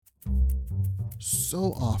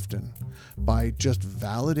so often by just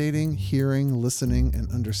validating, hearing, listening, and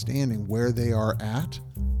understanding where they are at,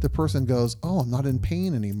 the person goes, oh, I'm not in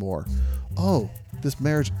pain anymore. Oh, this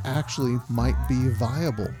marriage actually might be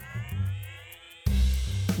viable.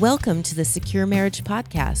 Welcome to the Secure Marriage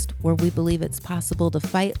Podcast, where we believe it's possible to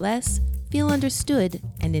fight less, feel understood,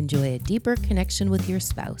 and enjoy a deeper connection with your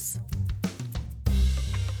spouse.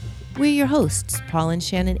 We're your hosts, Paul and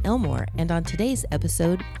Shannon Elmore, and on today's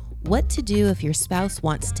episode, what to do if your spouse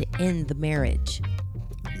wants to end the marriage.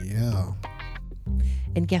 Yeah.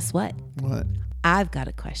 And guess what? What? I've got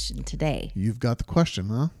a question today. You've got the question,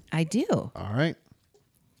 huh? I do. All right.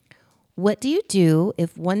 What do you do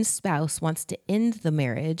if one spouse wants to end the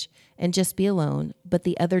marriage and just be alone, but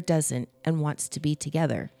the other doesn't and wants to be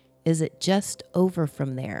together? Is it just over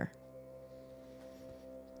from there?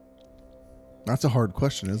 That's a hard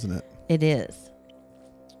question, isn't it? It is.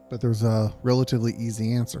 But there's a relatively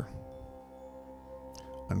easy answer.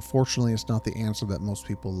 Unfortunately, it's not the answer that most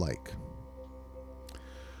people like.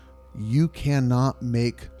 You cannot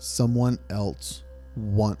make someone else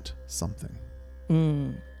want something.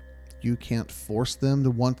 You can't force them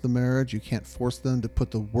to want the marriage. You can't force them to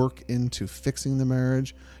put the work into fixing the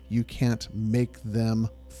marriage. You can't make them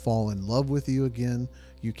fall in love with you again.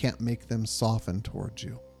 You can't make them soften towards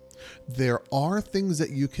you. There are things that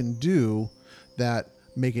you can do that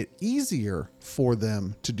make it easier for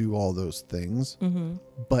them to do all those things.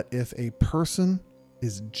 But if a person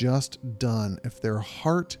is just done, if their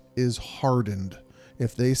heart is hardened,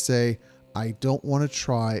 if they say, I don't want to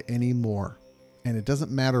try anymore, and it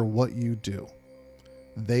doesn't matter what you do,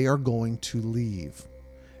 they are going to leave.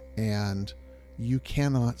 And you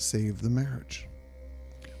cannot save the marriage.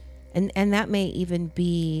 And that may even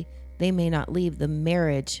be, they may not leave the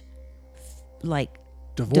marriage like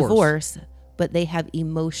divorce, but they have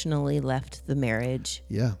emotionally left the marriage.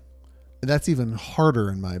 Yeah. That's even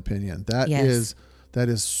harder in my opinion. That Yes.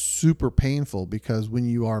 is super painful, because when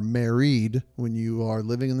you are married, when you are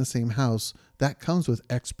living in the same house, that comes with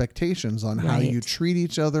expectations on how you Right. treat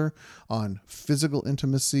each other, on physical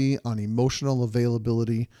intimacy, on emotional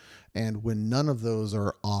availability. And when none of those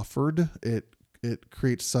are offered, it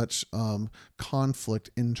creates such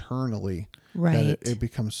conflict internally Right. that it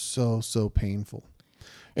becomes so painful.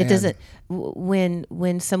 It And- doesn't,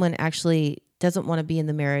 when someone actually doesn't want to be in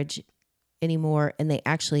the marriage anymore and they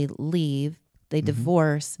actually leave, they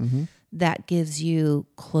divorce, that gives you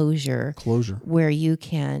closure where you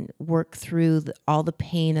can work through all the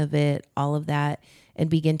pain of it, all of that, and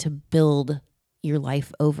begin to build your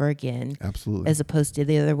life over again. Absolutely. As opposed to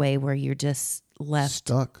the other way where you're just left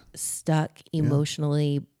stuck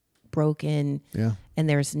emotionally broken. Yeah. And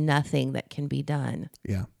there's nothing that can be done.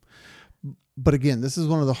 Yeah. But again, this is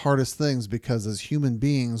one of the hardest things, because as human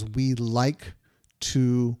beings, we like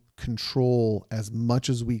to control as much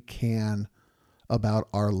as we can about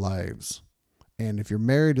our lives. And if you're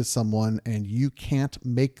married to someone and you can't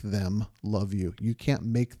make them love you, you can't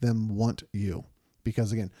make them want you,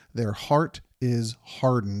 because again, their heart is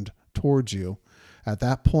hardened towards you, at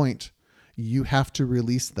that point, you have to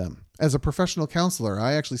release them. As a professional counselor,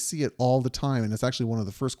 I actually see it all the time. And it's actually one of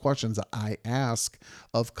the first questions that I ask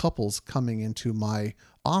of couples coming into my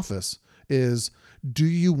office is, do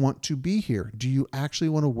you want to be here? Do you actually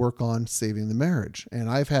want to work on saving the marriage? And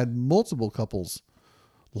I've had multiple couples,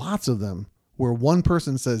 lots of them, where one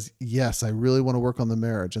person says, yes, I really want to work on the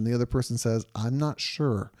marriage. And the other person says, I'm not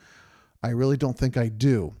sure. I really don't think I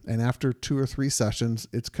do. And after 2 or 3 sessions,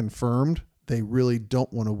 it's confirmed they really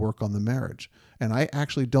don't want to work on the marriage. And I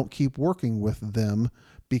actually don't keep working with them,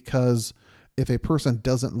 because if a person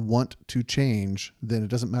doesn't want to change, then it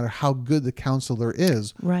doesn't matter how good the counselor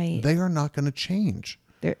is. Right. They are not going to change.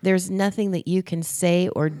 There's nothing that you can say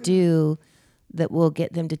or do that will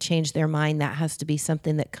get them to change their mind. That has to be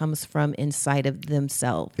something that comes from inside of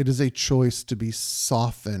themselves. It is a choice to be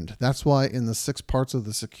softened. That's why in the 6 parts of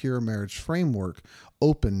the Secure Marriage Framework,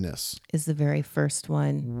 openness Is the very first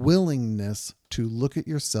one. willingness to look at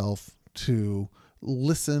yourself, to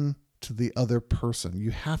listen to the other person.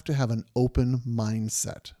 You have to have an open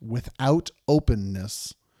mindset. Without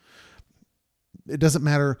openness, it doesn't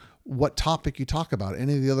matter what topic you talk about.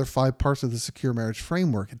 Any of the other 5 parts of the Secure Marriage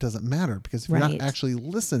Framework, it doesn't matter, because if you're not Right. actually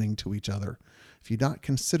listening to each other, if you're not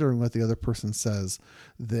considering what the other person says,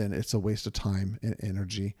 then it's a waste of time and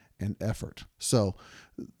energy and effort. So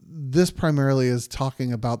this primarily is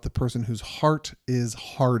talking about the person whose heart is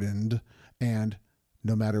hardened, and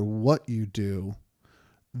no matter what you do,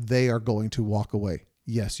 they are going to walk away.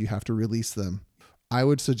 Yes, you have to release them. I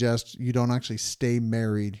would suggest you don't actually stay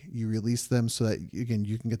married. You release them so that, again,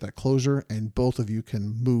 you can get that closure and both of you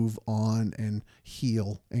can move on and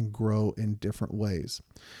heal and grow in different ways.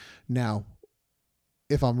 Now,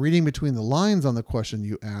 if I'm reading between the lines on the question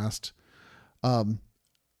you asked,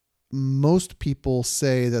 most people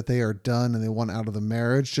say that they are done and they want out of the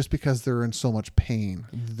marriage just because they're in so much pain.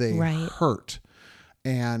 They hurt,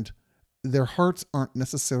 and their hearts aren't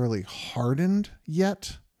necessarily hardened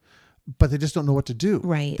yet, but they just don't know what to do.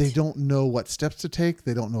 Right. They don't know what steps to take.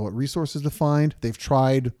 They don't know what resources to find. They've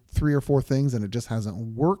tried 3 or 4 things and it just hasn't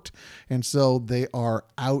worked. And so they are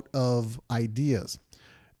out of ideas.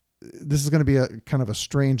 This is going to be a kind of a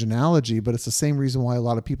strange analogy, but it's the same reason why a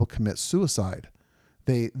lot of people commit suicide.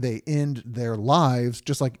 They end their lives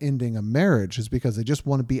just like ending a marriage, is because they just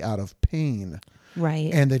want to be out of pain.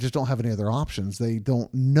 Right. And they just don't have any other options. They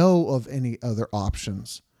don't know of any other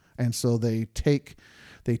options. And so they take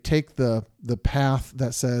the path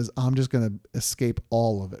that says, I'm just going to escape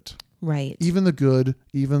all of it. Right. Even the good,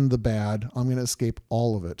 even the bad, I'm going to escape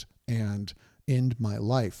all of it and end my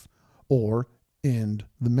life or end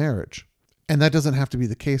the marriage. And that doesn't have to be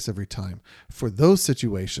the case every time. For those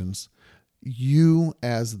situations, you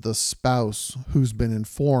as the spouse who's been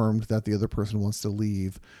informed that the other person wants to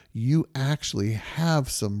leave, you actually have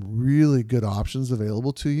some really good options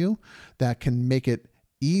available to you that can make it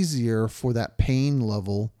easier for that pain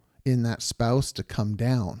level in that spouse to come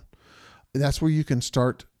down. That's where you can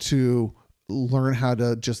start to learn how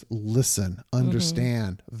to just listen,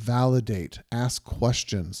 understand, validate, ask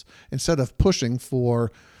questions instead of pushing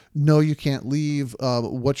for, no, you can't leave.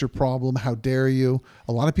 What's your problem? How dare you?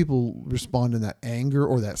 A lot of people respond in that anger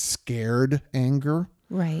or that scared anger.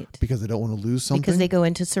 Right. Because they don't want to lose something. Because they go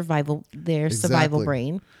into survival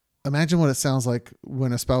brain. Imagine what it sounds like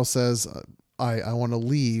when a spouse says, I want to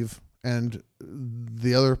leave, and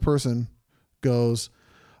the other person goes,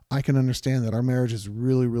 I can understand that our marriage is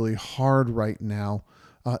really, really hard right now.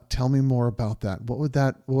 Tell me more about that. What would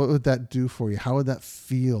that do for you? How would that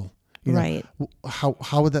feel? Right.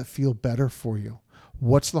 How would that feel better for you?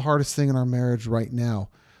 What's the hardest thing in our marriage right now?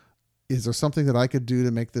 Is there something that I could do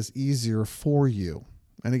to make this easier for you?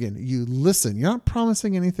 And again, you listen. You're not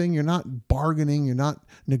promising anything. You're not bargaining. You're not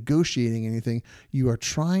negotiating anything. You are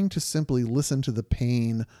trying to simply listen to the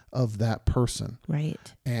pain of that person.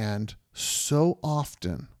 Right. And so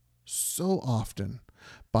often,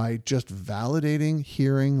 by just validating,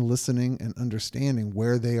 hearing, listening, and understanding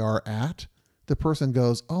where they are at, the person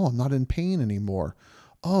goes, oh, I'm not in pain anymore.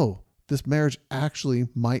 Oh, this marriage actually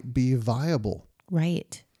might be viable.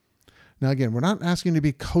 Right. Now, again, we're not asking you to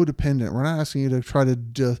be codependent. We're not asking you to try to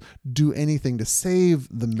do anything to save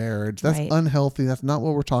the marriage. That's unhealthy. That's not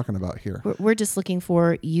what we're talking about here. We're just looking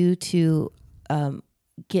for you to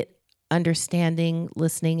get understanding,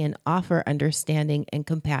 listening, and offer understanding and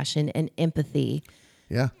compassion and empathy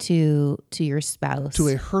to your spouse. To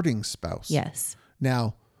a hurting spouse. Yes.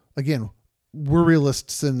 Now, again, we're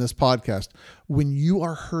realists in this podcast. When you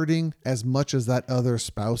are hurting as much as that other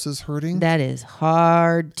spouse is hurting, that is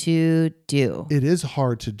hard to do. It is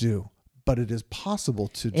hard to do, but it is possible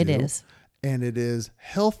to do. It is. And it is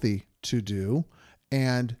healthy to do.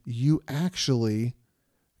 And you actually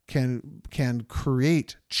can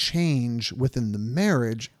create change within the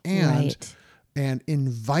marriage and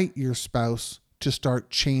invite your spouse to start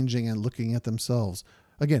changing and looking at themselves.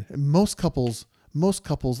 Again, most couples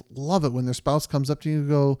love it when their spouse comes up to you and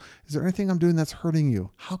go, is there anything I'm doing that's hurting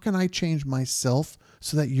you? How can I change myself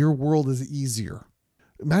so that your world is easier?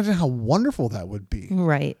 Imagine how wonderful that would be.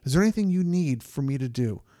 Right. Is there anything you need for me to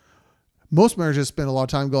do? Most marriages spend a lot of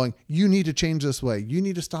time going, you need to change this way. You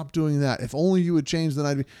need to stop doing that. If only you would change, then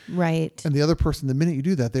I'd be... Right. And the other person, the minute you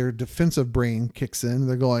do that, their defensive brain kicks in.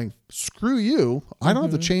 They're going, screw you. I don't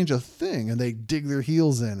have to change a thing. And they dig their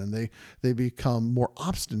heels in and they become more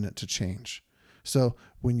obstinate to change. So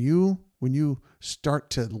when you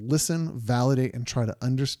start to listen, validate, and try to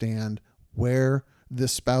understand where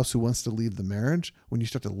this spouse who wants to leave the marriage, when you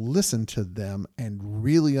start to listen to them and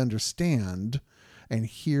really understand and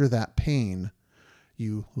hear that pain,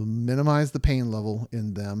 you minimize the pain level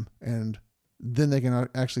in them, and then they can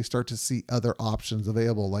actually start to see other options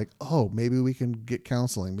available. Like, oh, maybe we can get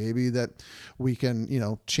counseling. Maybe that we can,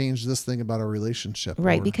 change this thing about our relationship.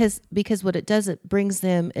 Right. Because what it does, it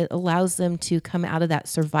allows them to come out of that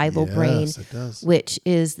survival brain, it does. Which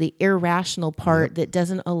is the irrational part that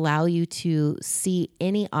doesn't allow you to see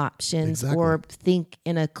any options or think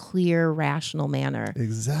in a clear, rational manner.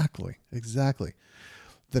 Exactly.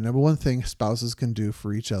 The number one thing spouses can do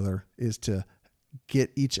for each other is to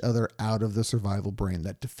get each other out of the survival brain,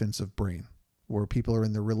 that defensive brain, where people are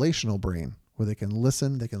in the relational brain, where they can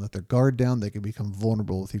listen, they can let their guard down, they can become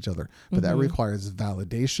vulnerable with each other. But that requires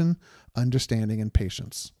validation, understanding, and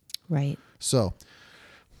patience. Right. So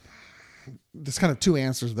there's kind of two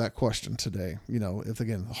answers to that question today. You know, if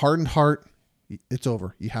again, hardened heart, it's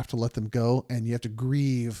over. You have to let them go and you have to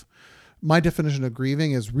grieve. My definition of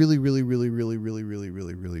grieving is really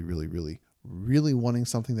wanting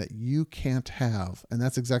something that you can't have. And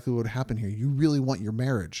that's exactly what happened here. You really want your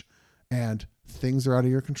marriage and things are out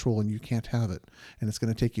of your control and you can't have it. And it's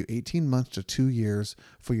going to take you 18 months to 2 years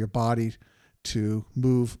for your body to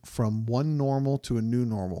move from one normal to a new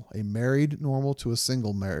normal, a married normal to a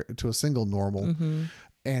single normal,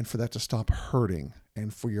 and for that to stop hurting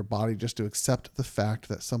and for your body just to accept the fact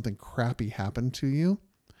that something crappy happened to you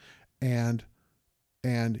and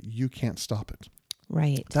you can't stop it.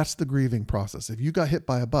 Right. That's the grieving process. If you got hit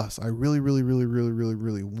by a bus, I really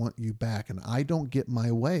want you back and I don't get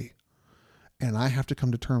my way and I have to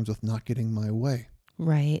come to terms with not getting my way.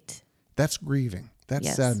 Right. That's grieving.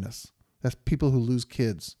 That's sadness. That's people who lose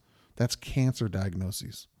kids. That's cancer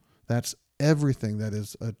diagnoses. That's everything that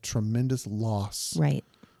is a tremendous loss. Right.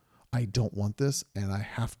 I don't want this, and I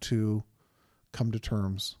have to come to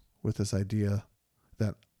terms with this idea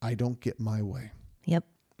that I don't get my way. Yep.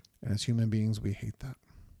 And as human beings, we hate that.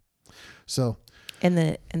 So, and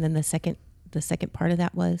then the second part of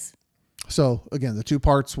that was. So again, the two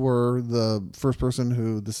parts were the first person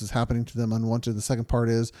who this is happening to them unwanted. The second part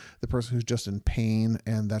is the person who's just in pain,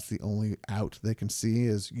 and that's the only out they can see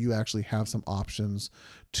is you actually have some options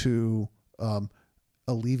to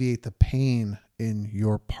alleviate the pain in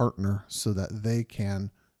your partner so that they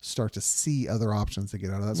can start to see other options to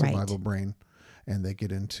get out of that survival brain and they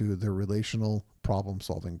get into the relational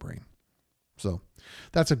problem-solving brain. So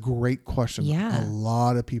that's a great question. Yeah. A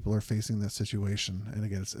lot of people are facing this situation. And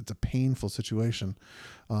again, it's a painful situation,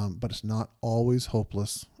 but it's not always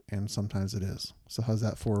hopeless. And sometimes it is. So how's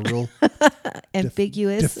that for a real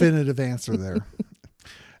ambiguous, definitive answer there?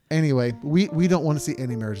 Anyway, we don't want to see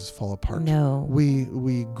any marriages fall apart. No.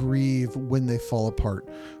 We grieve when they fall apart,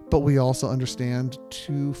 but we also understand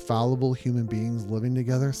two fallible human beings living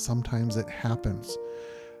together. Sometimes it happens.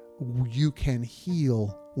 You can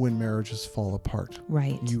heal when marriages fall apart.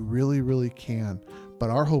 Right. You really can. But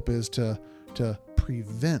our hope is to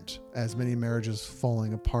prevent as many marriages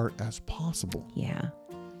falling apart as possible. Yeah.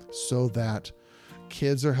 So that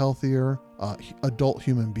kids are healthier, adult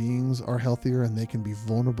human beings are healthier, and they can be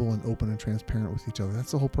vulnerable and open and transparent with each other.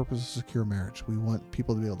 That's the whole purpose of secure marriage. We want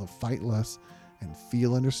people to be able to fight less and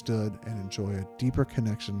feel understood and enjoy a deeper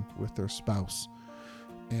connection with their spouse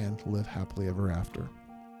and live happily ever after.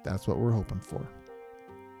 That's what we're hoping for.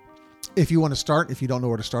 If you want to start, if you don't know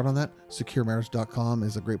where to start on that, securemarriage.com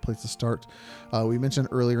is a great place to start. We mentioned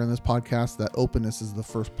earlier in this podcast that openness is the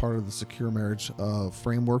first part of the secure marriage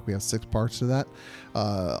framework. We have 6 parts to that.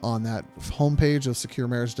 On that homepage of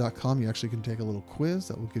securemarriage.com, you actually can take a little quiz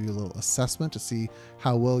that will give you a little assessment to see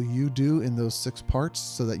how well you do in those 6 parts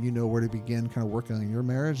so that you know where to begin kind of working on your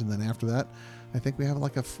marriage. And then after that, I think we have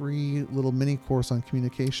like a free little mini course on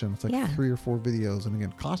communication. It's like 3 or 4 videos. And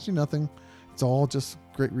again, cost you nothing. It's all just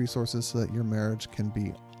great resources so that your marriage can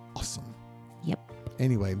be awesome. Yep.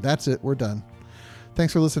 Anyway, that's it. We're done.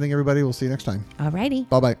 Thanks for listening, everybody. We'll see you next time. All righty.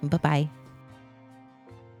 Bye-bye. Bye-bye.